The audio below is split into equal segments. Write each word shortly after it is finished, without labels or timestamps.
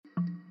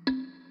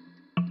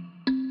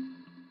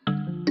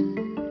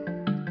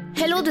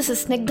Hello, this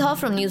is Snigdha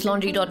from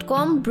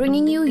newslaundry.com,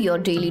 bringing you your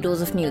daily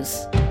dose of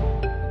news.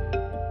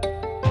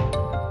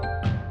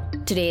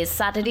 Today is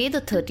Saturday,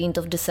 the 13th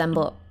of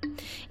December.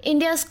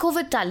 India's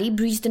COVID tally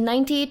breached the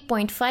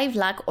 98.5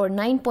 lakh or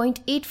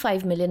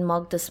 9.85 million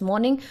mark this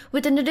morning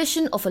with an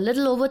addition of a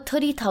little over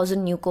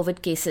 30,000 new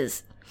COVID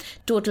cases.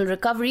 Total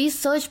recoveries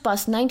surged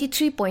past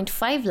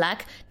 93.5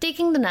 lakh,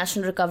 taking the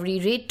national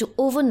recovery rate to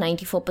over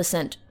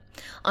 94%.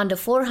 Under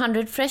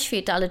 400 fresh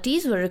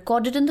fatalities were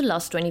recorded in the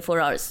last 24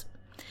 hours.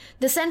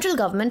 The central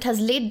government has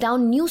laid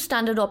down new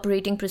standard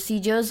operating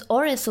procedures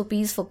or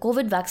SOPs for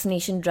COVID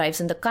vaccination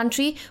drives in the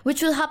country,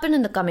 which will happen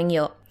in the coming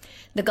year.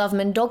 The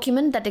government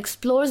document that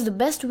explores the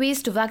best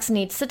ways to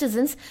vaccinate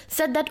citizens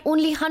said that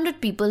only 100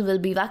 people will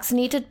be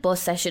vaccinated per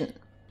session.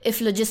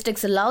 If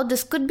logistics allow,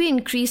 this could be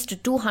increased to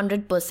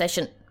 200 per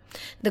session.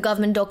 The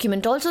government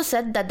document also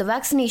said that the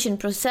vaccination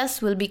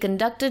process will be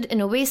conducted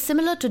in a way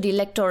similar to the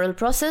electoral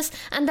process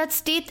and that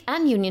state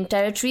and union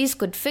territories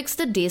could fix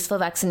the days for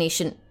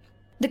vaccination.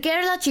 The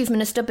Kerala Chief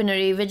Minister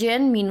Pinarayi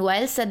Vijayan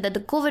meanwhile said that the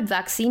COVID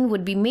vaccine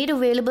would be made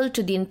available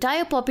to the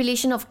entire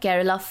population of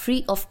Kerala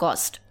free of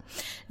cost.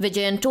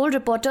 Vijayan told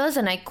reporters,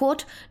 and I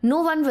quote,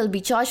 "No one will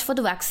be charged for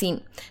the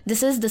vaccine.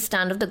 This is the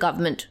stand of the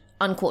government,"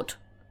 unquote.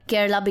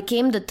 Kerala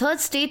became the third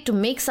state to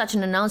make such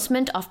an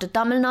announcement after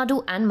Tamil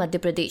Nadu and Madhya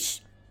Pradesh.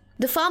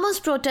 The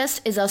farmers'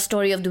 protest is our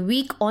story of the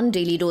week on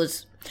Daily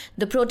Dose.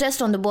 The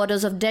protest on the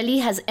borders of Delhi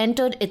has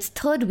entered its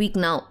third week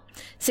now.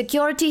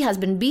 Security has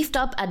been beefed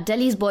up at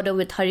Delhi's border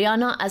with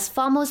Haryana as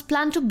farmers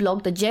plan to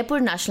block the Jaipur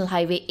National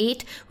Highway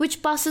 8,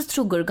 which passes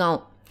through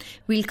Gurgaon.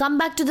 We'll come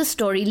back to the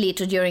story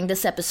later during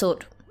this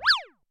episode.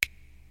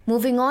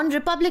 Moving on,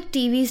 Republic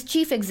TV's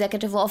Chief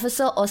Executive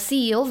Officer or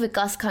CEO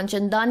Vikas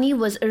Khanchandani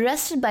was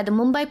arrested by the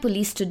Mumbai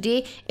police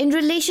today in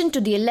relation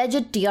to the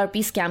alleged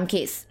TRP scam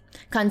case.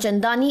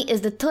 Khanchandani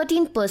is the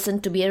 13th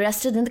person to be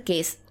arrested in the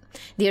case.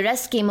 The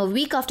arrest came a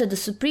week after the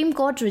Supreme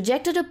Court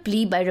rejected a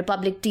plea by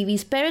Republic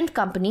TV's parent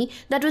company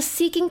that was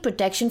seeking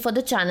protection for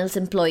the channel's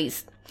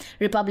employees.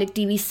 Republic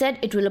TV said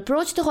it will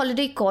approach the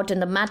holiday court in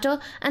the matter,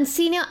 and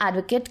senior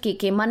advocate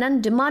KK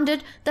Manan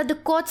demanded that the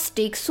courts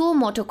take suo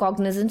motu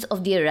cognizance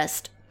of the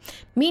arrest.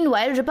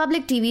 Meanwhile,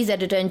 Republic TV's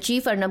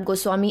editor-in-chief Arnab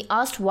Goswami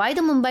asked why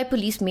the Mumbai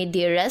police made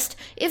the arrest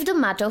if the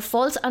matter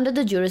falls under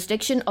the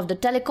jurisdiction of the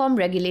Telecom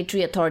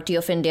Regulatory Authority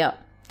of India.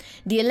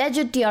 The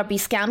alleged TRP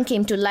scam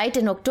came to light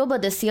in October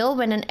this year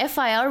when an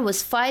FIR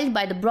was filed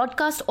by the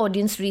Broadcast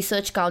Audience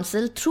Research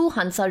Council through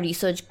Hansa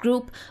Research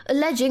Group,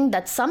 alleging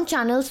that some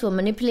channels were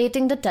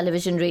manipulating the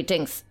television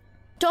ratings.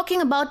 Talking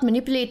about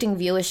manipulating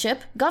viewership,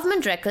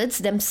 government records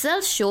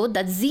themselves show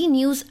that Zee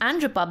News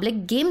and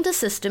Republic gamed the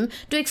system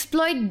to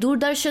exploit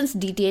Doordarshan's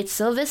DTH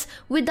service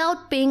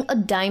without paying a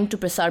dime to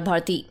Prasar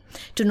Bharati.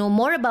 To know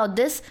more about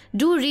this,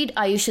 do read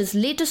Ayush's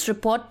latest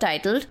report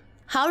titled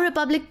How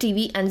Republic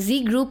TV and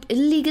Zee Group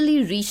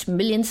Illegally Reached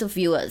Millions of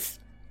Viewers.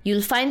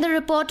 You'll find the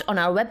report on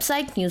our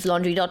website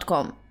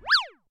newslaundry.com.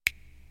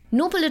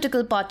 No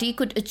political party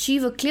could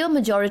achieve a clear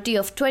majority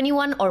of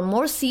 21 or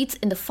more seats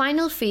in the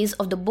final phase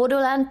of the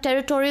Bodoland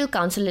Territorial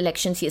Council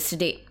elections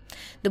yesterday.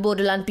 The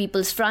Bodoland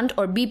People's Front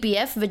or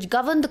BPF, which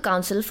governed the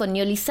council for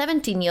nearly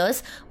 17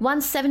 years,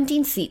 won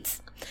 17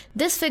 seats.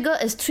 This figure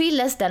is 3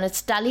 less than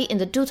its tally in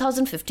the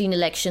 2015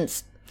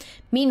 elections.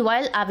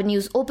 Meanwhile,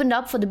 avenues opened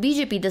up for the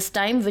BJP this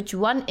time, which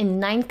won in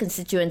 9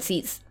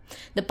 constituencies.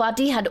 The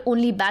party had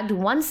only bagged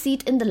 1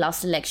 seat in the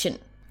last election.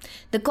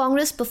 The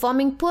Congress,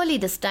 performing poorly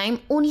this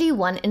time, only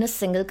won in a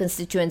single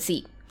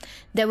constituency.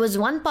 There was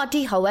one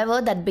party,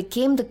 however, that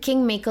became the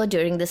kingmaker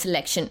during this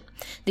election.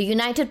 The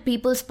United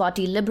People's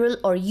Party Liberal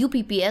or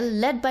UPPL,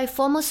 led by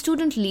former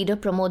student leader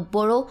Pramod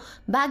Boro,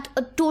 bagged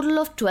a total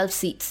of 12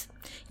 seats.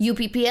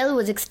 UPPL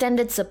was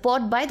extended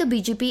support by the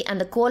BJP and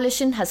the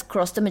coalition has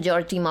crossed the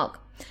majority mark.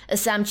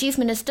 Assam Chief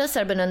Minister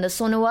Sarbananda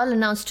Sonowal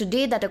announced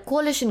today that a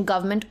coalition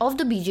government of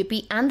the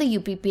BJP and the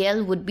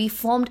UPPL would be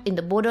formed in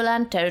the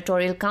Bodoland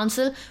Territorial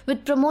Council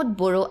with Pramod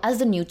Boro as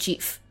the new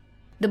chief.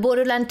 The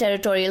Bodoland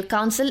Territorial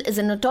Council is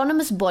an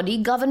autonomous body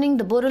governing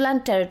the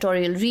Bodoland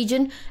Territorial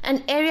Region,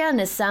 an area in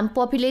Assam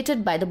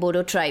populated by the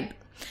Bodo tribe.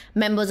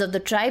 Members of the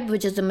tribe,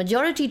 which is the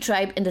majority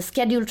tribe in the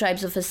Scheduled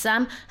Tribes of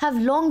Assam,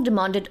 have long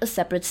demanded a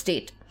separate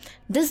state.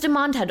 This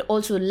demand had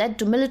also led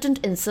to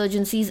militant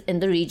insurgencies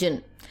in the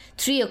region.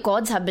 3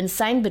 accords have been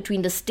signed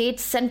between the state,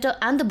 centre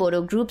and the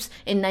Bodo groups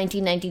in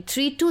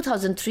 1993,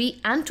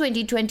 2003 and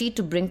 2020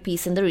 to bring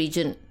peace in the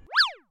region.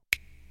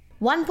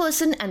 1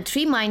 person and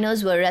 3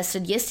 minors were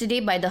arrested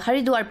yesterday by the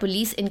Haridwar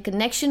police in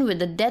connection with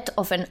the death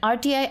of an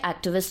RTI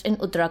activist in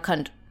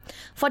Uttarakhand.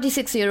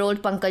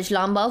 46-year-old Pankaj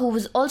Lamba, who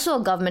was also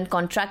a government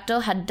contractor,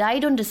 had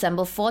died on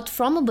December 4th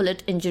from a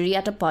bullet injury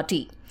at a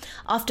party.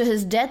 After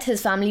his death,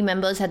 his family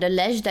members had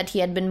alleged that he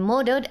had been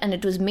murdered and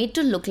it was made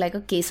to look like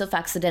a case of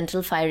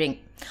accidental firing.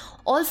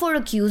 All 4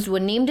 accused were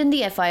named in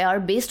the FIR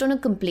based on a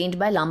complaint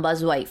by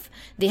Lamba's wife.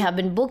 They have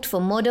been booked for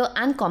murder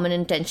and common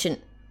intention.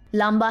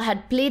 Lamba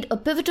had played a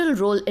pivotal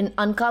role in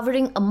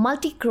uncovering a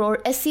multi-crore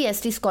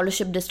SC/ST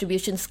scholarship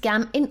distribution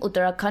scam in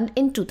Uttarakhand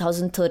in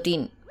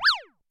 2013.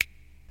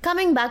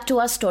 Coming back to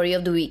our story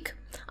of the week.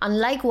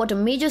 Unlike what a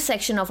major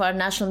section of our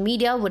national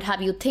media would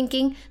have you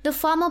thinking, the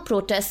farmer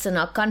protests in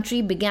our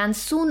country began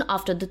soon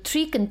after the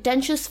 3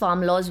 contentious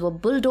farm laws were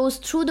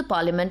bulldozed through the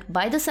parliament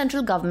by the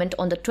central government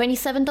on the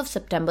 27th of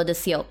September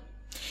this year.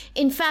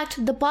 In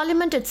fact, the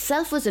parliament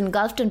itself was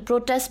engulfed in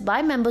protest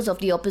by members of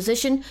the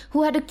opposition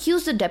who had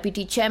accused the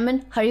deputy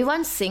chairman,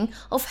 Harivansh Singh,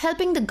 of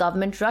helping the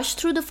government rush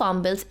through the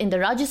farm bills in the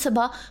Rajya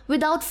Sabha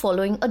without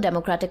following a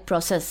democratic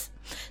process.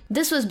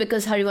 This was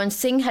because Harivansh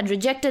Singh had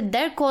rejected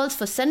their calls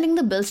for sending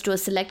the bills to a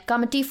select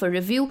committee for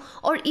review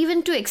or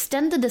even to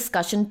extend the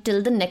discussion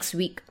till the next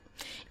week.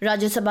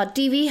 Rajya Sabha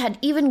TV had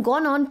even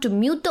gone on to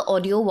mute the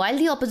audio while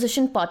the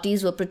opposition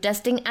parties were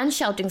protesting and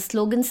shouting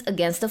slogans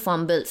against the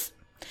farm bills.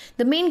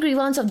 The main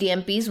grievance of the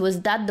MPs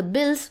was that the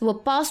bills were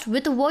passed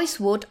with a voice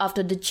vote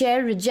after the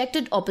chair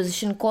rejected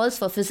opposition calls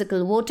for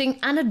physical voting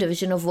and a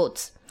division of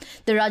votes.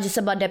 The Rajya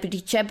Sabha deputy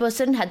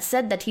chairperson had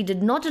said that he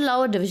did not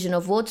allow a division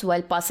of votes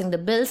while passing the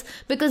bills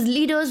because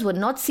leaders were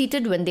not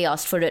seated when they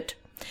asked for it.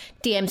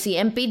 TMC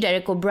MP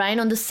Derek O'Brien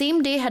on the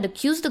same day had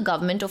accused the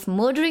government of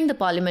murdering the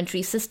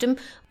parliamentary system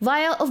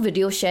via a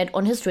video shared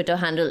on his Twitter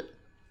handle.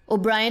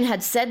 O'Brien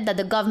had said that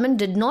the government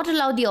did not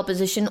allow the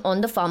opposition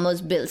on the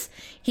farmers' bills.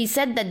 He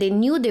said that they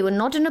knew they were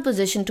not in a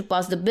position to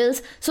pass the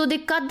bills, so they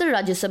cut the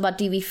Rajya Sabha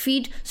TV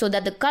feed so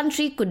that the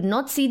country could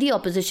not see the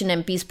opposition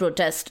MPs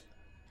protest.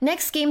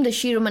 Next came the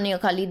Shiromani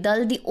Akali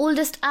Dal, the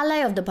oldest ally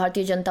of the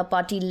Bharatiya Janata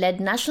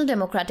Party-led National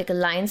Democratic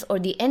Alliance or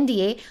the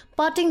NDA,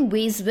 parting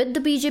ways with the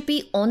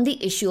BJP on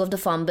the issue of the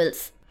farm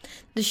bills.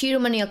 The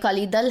Shiromani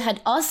Akali Dal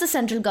had asked the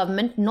central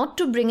government not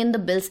to bring in the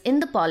bills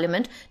in the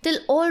parliament till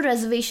all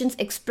reservations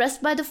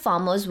expressed by the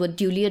farmers were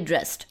duly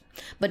addressed.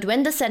 But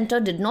when the centre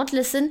did not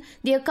listen,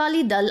 the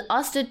Akali Dal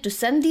asked it to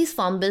send these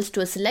farm bills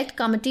to a select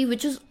committee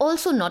which was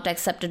also not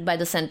accepted by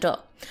the centre.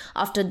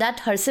 After that,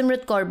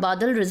 Harsimrat Kaur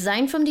Badal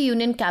resigned from the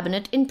Union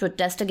Cabinet in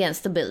protest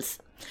against the bills.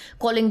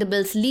 Calling the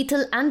bills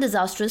lethal and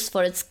disastrous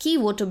for its key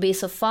voter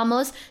base of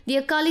farmers, the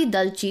Akali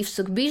Dal chief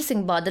Sukhbir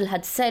Singh Badal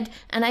had said,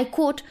 and I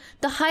quote,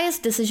 "The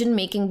highest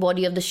decision-making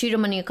body of the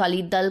Shiromani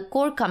Akali Dal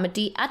Core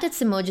Committee at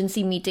its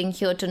emergency meeting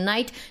here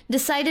tonight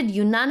decided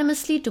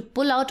unanimously to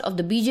pull out of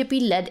the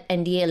BJP-led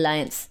NDA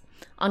alliance."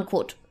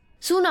 Unquote.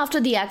 Soon after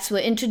the acts were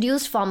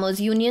introduced,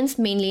 farmers' unions,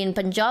 mainly in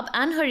Punjab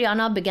and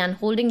Haryana, began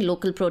holding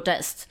local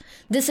protests.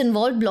 This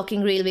involved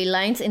blocking railway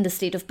lines in the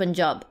state of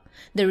Punjab.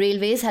 The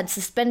railways had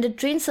suspended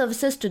train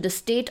services to the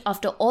state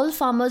after all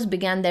farmers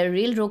began their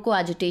Rail Roko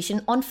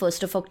agitation on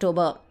 1st of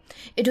October.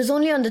 It was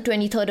only on the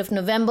 23rd of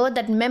November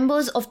that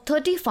members of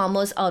 30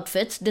 farmers'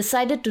 outfits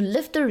decided to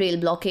lift the rail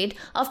blockade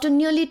after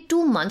nearly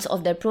 2 months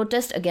of their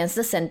protest against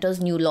the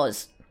centre's new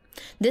laws.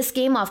 This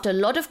came after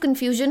a lot of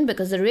confusion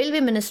because the Railway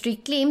Ministry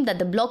claimed that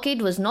the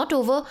blockade was not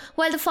over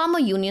while the farmer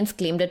unions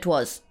claimed it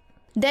was.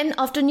 Then,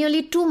 after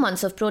nearly 2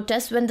 months of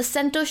protest, when the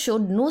centre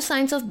showed no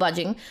signs of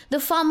budging, the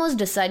farmers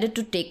decided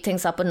to take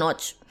things up a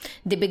notch.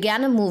 They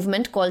began a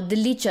movement called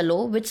Delhi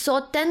Chalo, which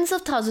saw tens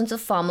of thousands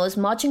of farmers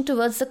marching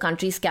towards the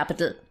country's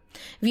capital.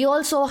 We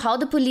all saw how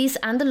the police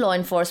and the law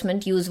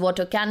enforcement used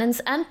water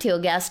cannons and tear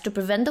gas to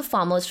prevent the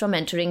farmers from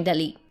entering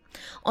Delhi.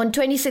 On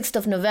 26th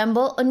of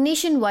November, a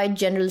nationwide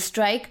general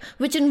strike,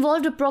 which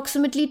involved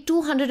approximately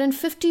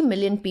 250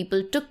 million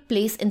people, took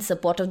place in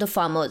support of the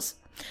farmers.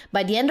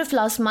 By the end of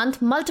last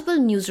month, multiple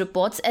news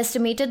reports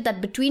estimated that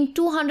between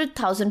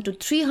 200,000 to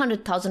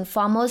 300,000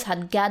 farmers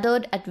had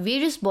gathered at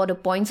various border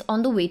points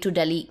on the way to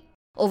Delhi.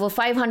 Over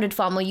 500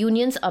 farmer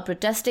unions are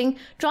protesting.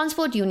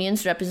 Transport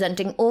unions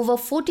representing over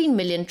 14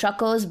 million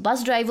truckers,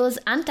 bus drivers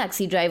and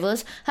taxi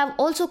drivers have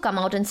also come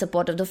out in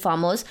support of the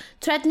farmers,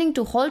 threatening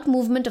to halt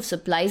movement of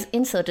supplies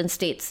in certain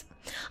states.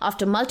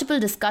 After multiple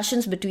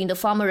discussions between the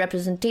farmer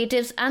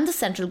representatives and the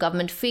central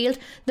government failed,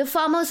 the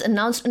farmers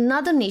announced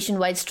another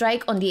nationwide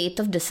strike on the 8th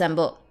of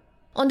December.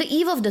 On the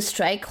eve of the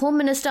strike, Home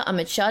Minister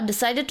Amit Shah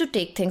decided to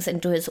take things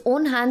into his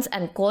own hands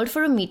and called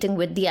for a meeting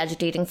with the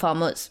agitating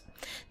farmers.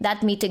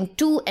 That meeting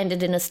too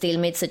ended in a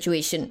stalemate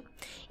situation.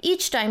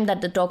 Each time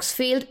that the talks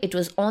failed, it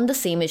was on the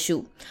same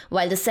issue.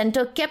 While the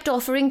centre kept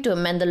offering to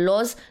amend the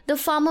laws, the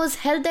farmers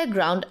held their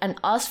ground and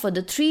asked for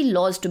the 3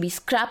 laws to be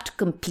scrapped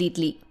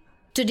completely.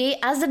 Today,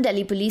 as the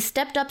Delhi police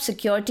stepped up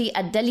security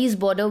at Delhi's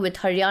border with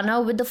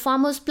Haryana, with the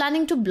farmers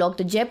planning to block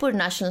the Jaipur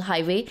National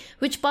Highway,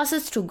 which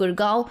passes through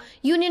Gurgaon,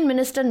 Union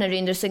Minister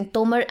Narendra Singh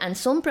Tomar and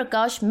Som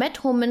Prakash met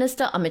Home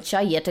Minister Amit Shah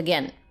yet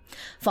again.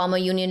 Farmer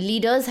union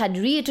leaders had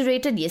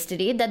reiterated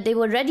yesterday that they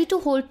were ready to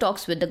hold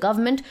talks with the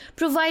government,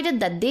 provided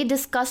that they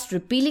discussed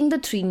repealing the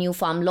 3 new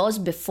farm laws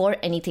before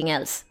anything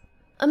else.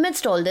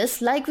 Amidst all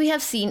this, like we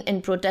have seen in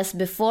protests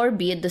before,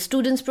 be it the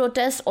students'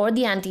 protests or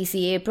the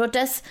anti-CAA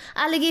protests,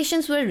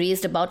 allegations were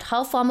raised about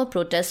how farmer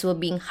protests were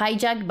being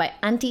hijacked by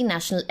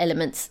anti-national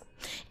elements.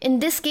 In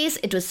this case,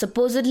 it was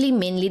supposedly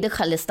mainly the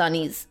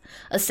Khalistanis.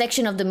 A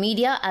section of the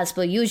media, as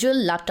per usual,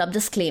 lapped up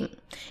this claim.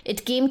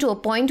 It came to a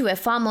point where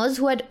farmers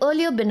who had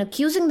earlier been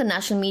accusing the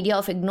national media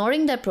of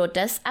ignoring their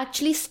protests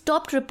actually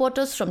stopped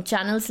reporters from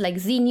channels like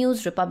Zee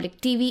News, Republic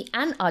TV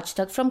and Aaj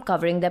Tak from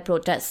covering their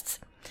protests.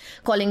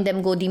 Calling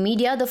them Godi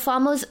media, the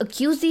farmers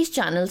accused these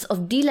channels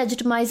of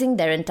delegitimizing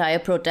their entire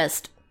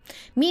protest.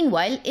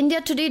 Meanwhile,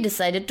 India Today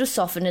decided to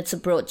soften its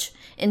approach.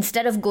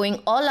 Instead of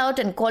going all out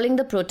and calling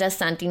the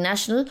protests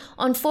anti-national,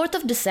 on 4th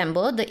of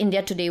December, the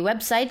India Today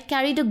website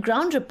carried a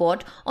ground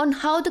report on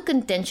how the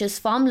contentious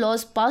farm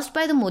laws passed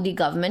by the Modi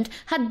government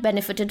had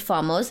benefited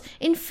farmers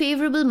in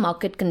favourable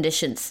market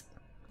conditions.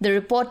 The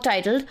report,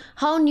 titled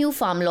 "How New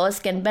Farm Laws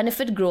Can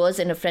Benefit Growers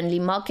in a Friendly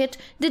Market,"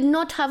 did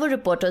not have a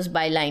reporter's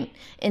byline.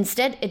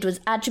 Instead, it was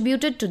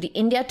attributed to the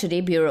India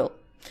Today Bureau.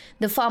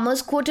 The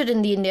farmers quoted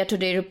in the India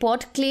Today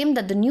report claimed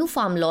that the new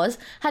farm laws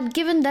had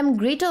given them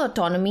greater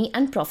autonomy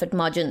and profit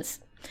margins.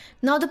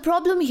 Now the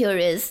problem here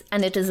is,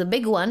 and it is a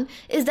big one,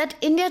 is that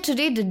India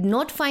Today did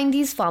not find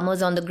these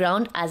farmers on the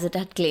ground as it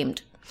had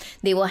claimed.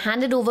 They were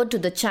handed over to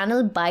the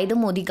channel by the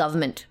Modi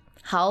government.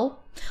 How?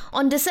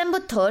 On December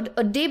 3rd,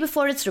 a day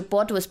before its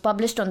report was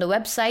published on the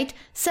website,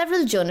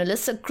 several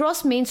journalists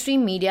across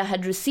mainstream media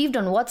had received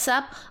on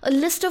WhatsApp a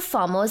list of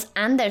farmers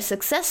and their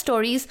success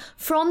stories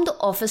from the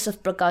office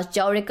of Prakash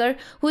Jaurekar,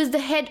 who is the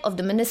head of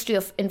the Ministry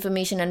of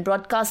Information and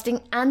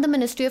Broadcasting and the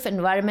Ministry of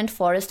Environment,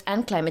 Forest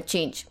and Climate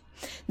Change.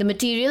 The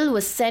material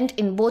was sent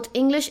in both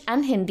English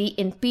and Hindi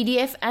in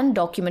PDF and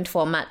document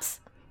formats.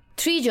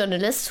 3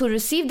 journalists who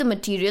received the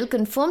material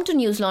confirmed to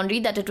News Laundry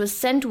that it was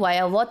sent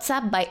via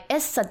WhatsApp by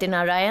S.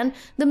 Satyanarayan,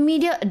 the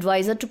media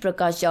advisor to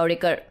Prakash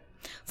Jaurekar.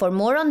 For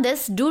more on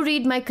this, do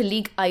read my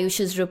colleague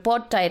Ayush's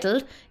report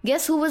titled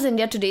 "Guess Who Was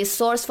India Today's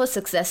Source for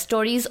Success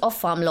Stories of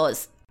Farm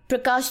Laws?"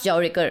 Prakash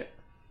Jaurekar.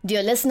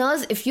 Dear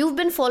listeners, if you've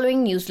been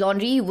following News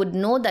Laundry, you would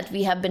know that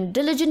we have been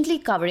diligently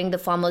covering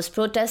the farmers'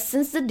 protests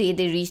since the day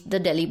they reached the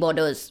Delhi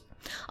borders.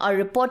 Our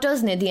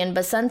reporters Nidhi and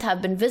Basant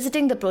have been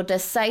visiting the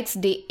protest sites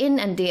day in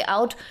and day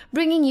out,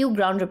 bringing you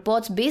ground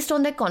reports based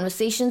on their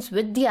conversations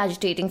with the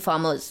agitating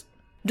farmers.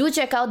 Do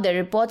check out their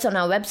reports on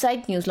our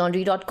website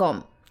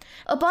newslaundry.com.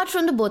 Apart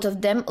from the both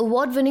of them,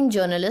 award-winning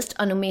journalist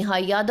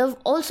Anumeha Yadav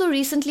also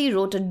recently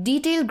wrote a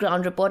detailed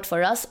ground report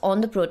for us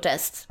on the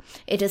protests.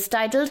 It is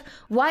titled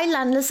 "Why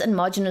Landless and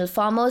Marginal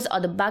Farmers Are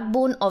the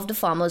Backbone of the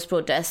Farmers'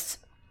 Protests."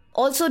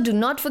 Also, do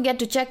not forget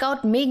to check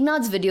out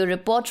Meghnad's video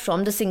report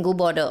from the Singhu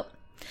border.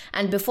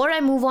 And before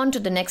I move on to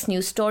the next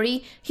news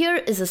story, here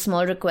is a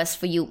small request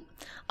for you.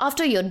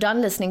 After you're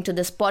done listening to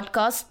this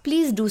podcast,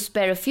 please do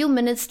spare a few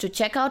minutes to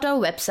check out our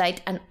website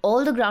and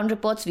all the ground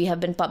reports we have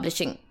been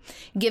publishing.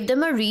 Give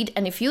them a read,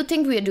 and if you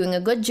think we are doing a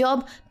good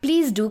job,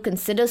 please do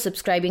consider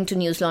subscribing to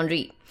News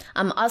Laundry.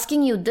 I'm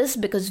asking you this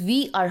because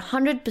we are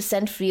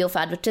 100% free of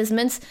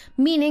advertisements,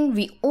 meaning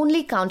we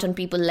only count on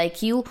people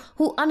like you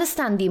who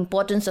understand the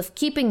importance of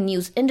keeping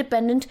news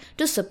independent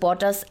to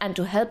support us and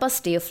to help us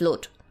stay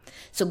afloat.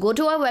 So go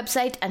to our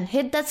website and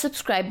hit that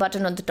subscribe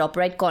button on the top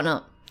right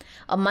corner.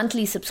 A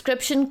monthly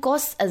subscription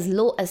costs as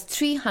low as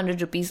 300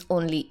 rupees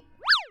only.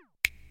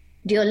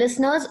 Dear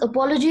listeners,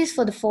 apologies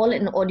for the fall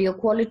in audio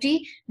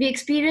quality. We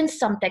experienced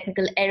some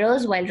technical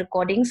errors while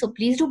recording, so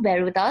please do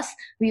bear with us.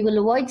 We will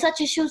avoid such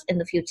issues in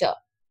the future.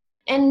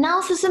 And now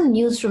for some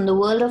news from the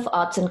world of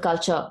arts and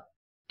culture.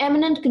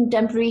 Eminent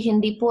contemporary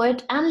Hindi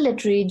poet and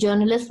literary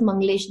journalist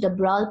Manglesh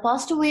Dabral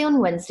passed away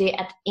on Wednesday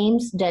at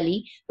AIIMS,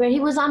 Delhi, where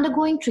he was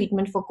undergoing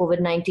treatment for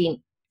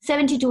COVID-19.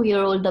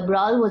 72-year-old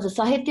Dabral was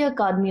a Sahitya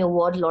Akademi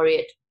Award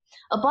laureate.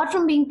 Apart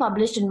from being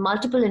published in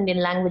multiple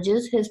Indian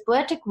languages, his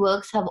poetic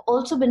works have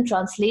also been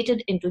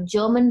translated into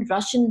German,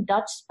 Russian,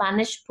 Dutch,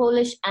 Spanish,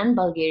 Polish, and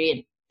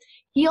Bulgarian.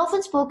 He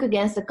often spoke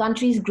against the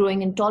country's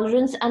growing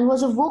intolerance and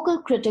was a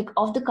vocal critic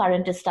of the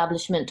current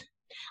establishment.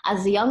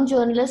 As a young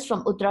journalist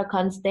from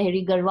Uttarakhand's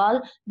Tehri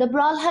Garhwal,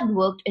 Dabral had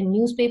worked in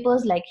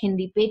newspapers like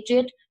Hindi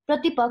Patriot,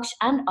 Pratipaksh,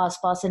 and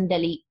Aspas in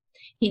Delhi.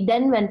 He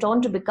then went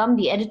on to become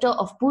the editor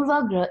of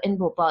Purvagrah in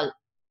Bhopal.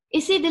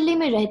 इसी दिल्ली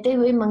में रहते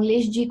हुए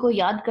मंगलेश जी को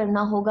याद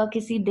करना होगा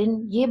किसी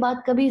दिन, ये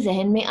बात कभी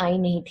जहन में आई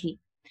नहीं थी,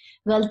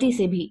 गलती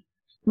से भी।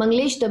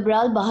 मंगलेश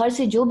दबराल बाहर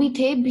से जो भी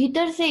थे,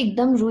 भीतर से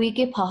एकदम रूई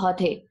के फाहा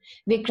थे।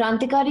 वे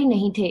क्रांतिकारी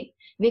नहीं थे,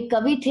 वे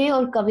कवि थे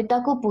और कविता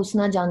को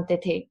पूछना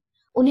जानते थे।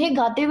 उन्हें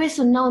गाते हुए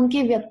सुनना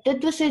उनके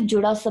व्यक्तित्व से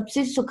जुड़ा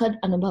सबसे सुखद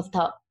अनुभव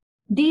था।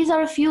 These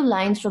are a few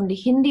lines from the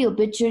Hindi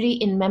obituary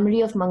in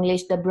memory of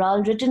Manglesh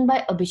Dabral written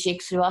by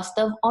Abhishek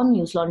Srivastav on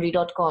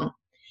newslaundry.com.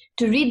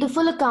 To read the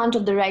full account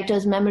of the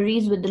writer's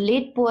memories with the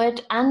late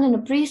poet and an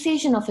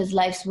appreciation of his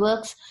life's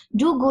works,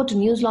 do go to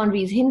News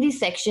Laundry's Hindi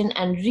section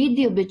and read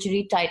the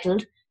obituary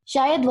titled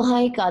 "Shayad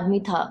Wahan Ek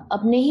Aadmi Tha,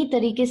 Apne Hi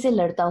Tarike Se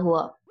Ladta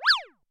Hua."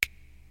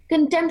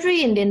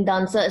 Contemporary Indian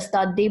dancer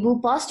Ustad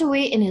Debu passed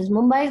away in his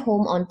Mumbai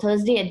home on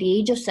Thursday at the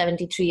age of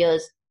 73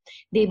 years.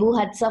 Debu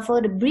had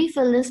suffered a brief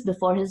illness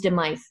before his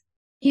demise.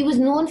 He was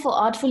known for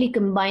artfully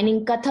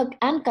combining Kathak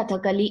and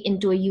Kathakali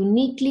into a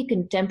uniquely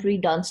contemporary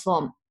dance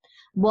form.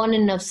 Born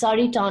in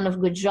Navsari town of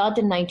Gujarat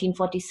in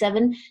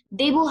 1947,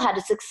 Debu had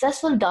a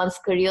successful dance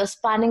career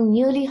spanning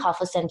nearly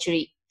half a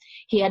century.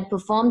 He had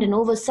performed in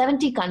over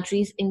 70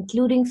 countries,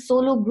 including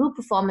solo group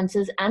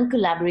performances and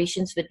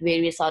collaborations with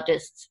various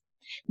artists.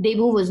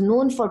 Debu was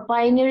known for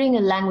pioneering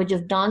a language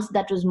of dance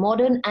that was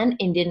modern and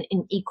Indian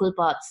in equal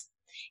parts.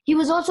 He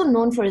was also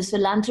known for his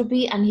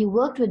philanthropy, and he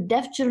worked with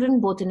deaf children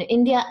both in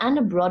India and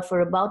abroad for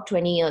about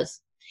 20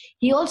 years.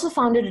 He also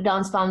founded a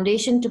dance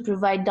foundation to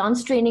provide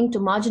dance training to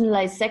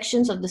marginalized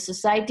sections of the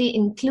society,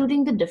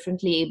 including the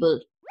differently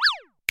abled.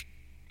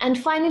 And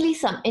finally,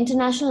 some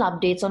international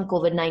updates on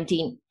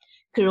COVID-19.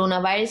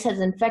 Coronavirus has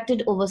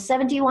infected over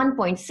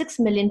 71.6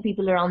 million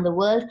people around the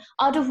world,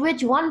 out of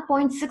which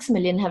 1.6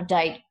 million have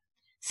died.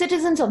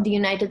 Citizens of the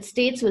United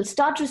States will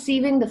start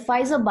receiving the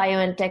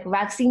Pfizer-BioNTech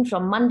vaccine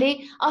from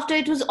Monday after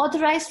it was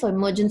authorized for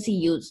emergency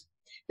use.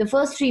 The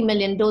first 3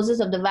 million doses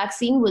of the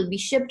vaccine will be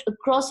shipped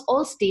across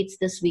all states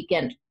this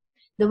weekend.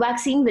 The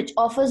vaccine, which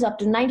offers up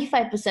to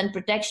 95%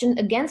 protection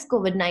against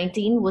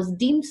COVID-19, was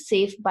deemed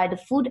safe by the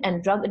Food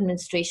and Drug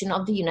Administration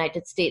of the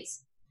United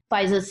States.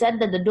 Pfizer said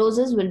that the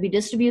doses will be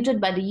distributed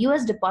by the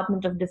U.S.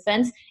 Department of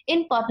Defense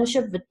in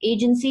partnership with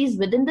agencies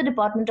within the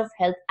Department of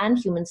Health and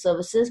Human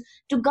Services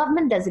to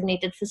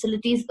government-designated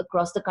facilities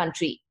across the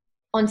country.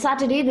 On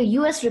Saturday, the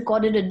U.S.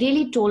 recorded a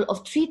daily toll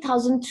of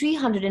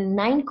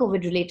 3,309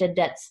 COVID-related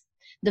deaths.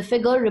 The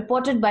figure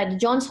reported by the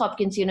Johns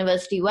Hopkins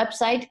University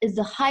website is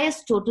the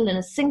highest total in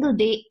a single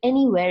day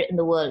anywhere in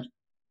the world.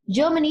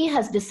 Germany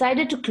has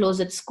decided to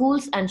close its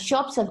schools, and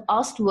shops have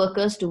asked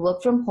workers to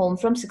work from home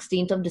from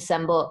 16th of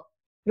December.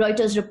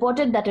 Reuters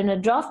reported that in a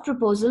draft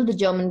proposal, the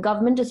German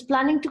government is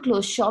planning to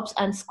close shops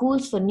and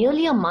schools for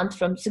nearly a month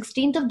from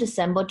 16th of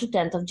December to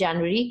 10th of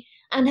January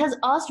and has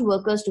asked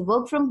workers to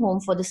work from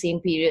home for the same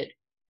period.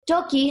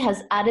 Turkey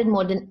has added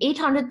more than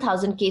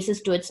 800,000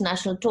 cases to its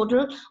national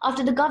total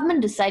after the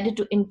government decided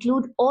to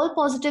include all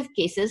positive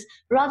cases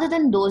rather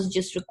than those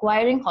just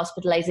requiring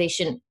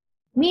hospitalization.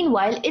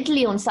 Meanwhile,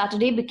 Italy on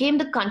Saturday became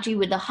the country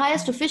with the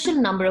highest official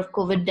number of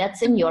COVID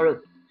deaths in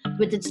Europe.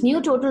 With its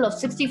new total of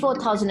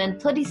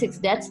 64,036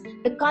 deaths,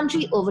 the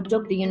country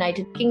overtook the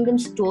United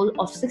Kingdom's toll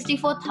of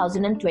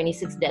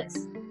 64,026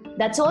 deaths.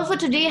 That's all for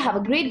today. Have a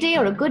great day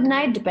or a good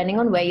night, depending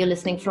on where you're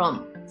listening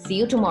from. See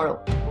you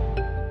tomorrow.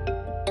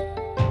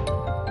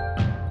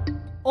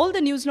 All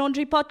the News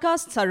Laundry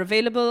podcasts are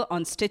available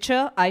on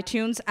Stitcher,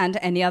 iTunes, and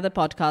any other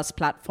podcast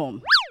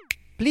platform.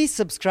 Please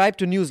subscribe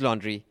to News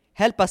Laundry.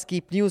 Help us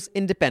keep news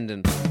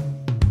independent.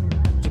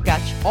 To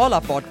catch all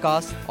our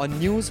podcasts on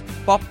news,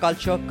 pop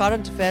culture,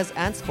 current affairs,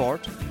 and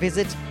sport,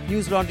 visit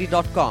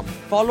newslaundry.com.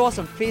 Follow us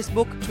on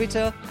Facebook,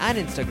 Twitter, and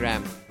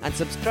Instagram, and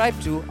subscribe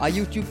to our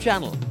YouTube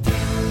channel.